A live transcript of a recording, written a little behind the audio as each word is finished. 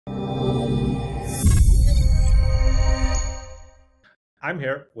I'm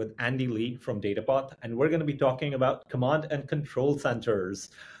here with Andy Lee from Datapath, and we're going to be talking about command and control centers.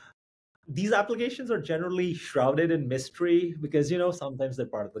 These applications are generally shrouded in mystery because, sometimes they're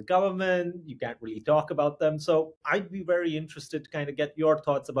part of the government. You can't really talk about them. So I'd be very interested to kind of get your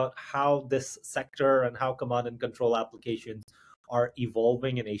thoughts about how this sector and how command and control applications are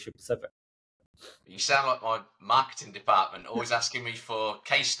evolving in Asia Pacific. You sound like my marketing department, always asking me for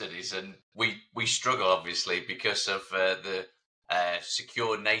case studies, and we struggle obviously because of the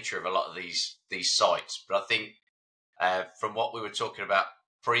secure nature of a lot of these sites. But I think from what we were talking about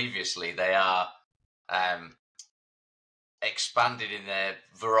previously, they are um, expanded in their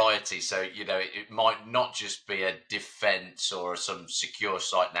variety. So it might not just be a defense or some secure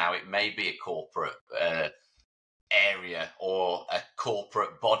site now. It may be a corporate area or a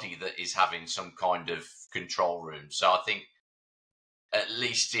corporate body that is having some kind of control room. So I think at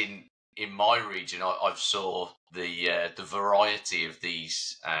least in my region, I've saw the variety of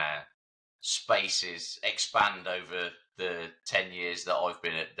these spaces expand over the 10 years that I've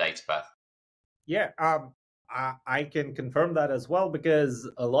been at Datapath. Yeah, I can confirm that as well because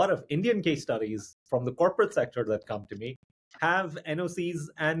a lot of Indian case studies from the corporate sector that come to me have NOCs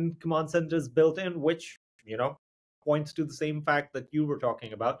and command centers built in, which, points to the same fact that you were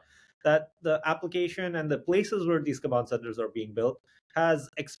talking about, that the application and the places where these command centers are being built has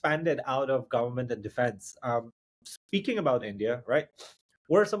expanded out of government and defense. Speaking about India, right?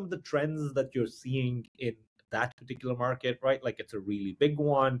 What are some of the trends that you're seeing in that particular market, right? Like it's a really big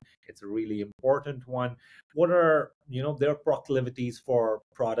one, it's a really important one. What are, their proclivities for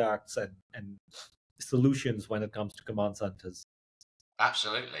products and solutions when it comes to command centers?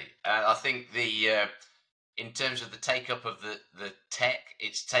 Absolutely. I think in terms of the take up of the tech,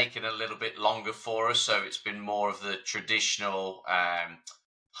 it's taken a little bit longer for us. So it's been more of the traditional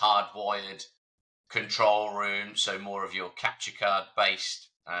hardwired control room. So more of your capture card based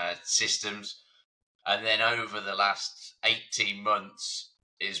systems. And then over the last 18 months,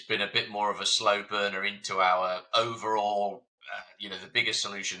 it's been a bit more of a slow burner into our overall, the bigger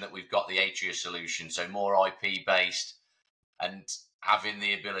solution that we've got, the Atria solution. So more IP based and having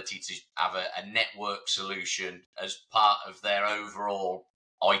the ability to have a network solution as part of their overall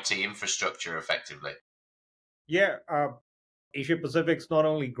IT infrastructure effectively. Yeah, Asia Pacific's not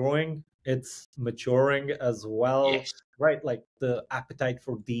only growing, it's maturing as well, Yes. right? Like the appetite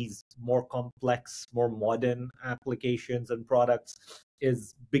for these more complex, more modern applications and products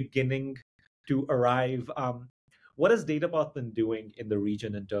is beginning to arrive. What has Datapath been doing in the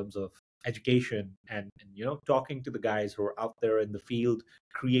region in terms of education and talking to the guys who are out there in the field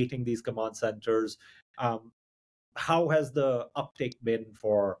creating these command centers? Um, how has the uptake been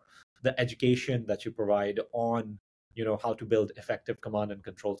for the education that you provide on how to build effective command and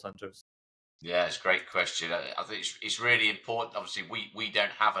control centers? Yeah, it's a great question. I think it's really important. Obviously, we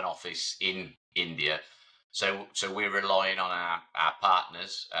don't have an office in India, so we're relying on our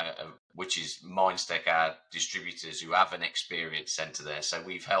partners, which is Mindstech, our distributors who have an experience center there. So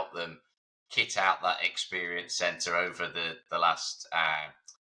we've helped them kit out that experience center over the last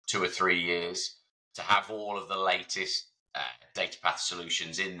 2 or 3 years to have all of the latest Datapath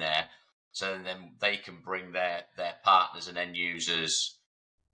solutions in there, so then they can bring their partners and end users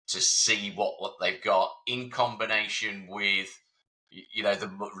to see what they've got in combination with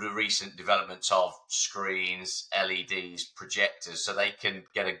the recent developments of screens, LEDs, projectors, so they can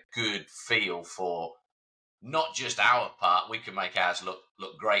get a good feel for not just our part. We can make ours look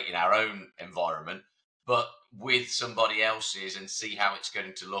great in our own environment, but with somebody else's and see how it's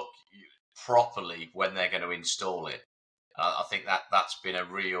going to look properly when they're going to install it. I think that's been a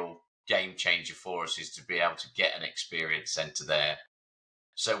real game changer for us, is to be able to get an experience center there.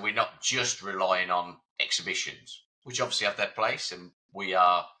 So we're not just relying on exhibitions, which obviously have their place and we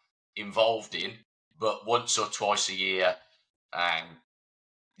are involved in, but once or twice a year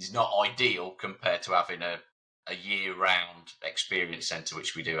is not ideal compared to having a year-round experience center,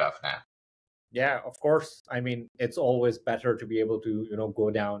 which we do have now. Yeah, of course. I mean, it's always better to be able to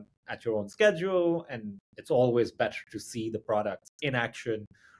go down at your own schedule, and it's always better to see the products in action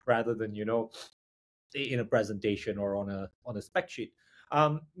rather than in a presentation or on a spec sheet.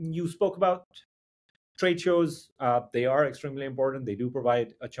 You spoke about trade shows. They are extremely important. They do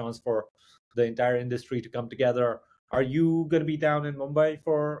provide a chance for the entire industry to come together. Are you going to be down in Mumbai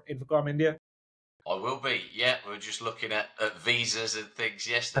for Infocom India? I will be. Yeah, we were just looking at visas and things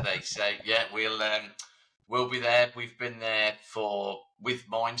yesterday. So yeah, we'll be there. We've been there with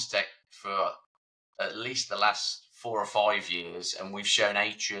Mindstech for at least the last 4 or 5 years, and we've shown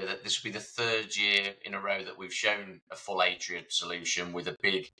Atria that this will be the third year in a row that we've shown a full Atria solution with a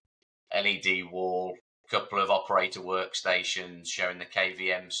big LED wall couple of operator workstations showing the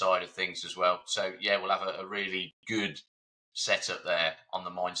KVM side of things as well. So yeah, we'll have a really good setup there on the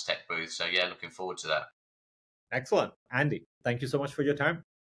Minds Tech booth. So yeah, looking forward to that. Excellent. Andy, thank you so much for your time.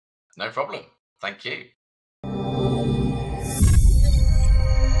 No problem. Thank you.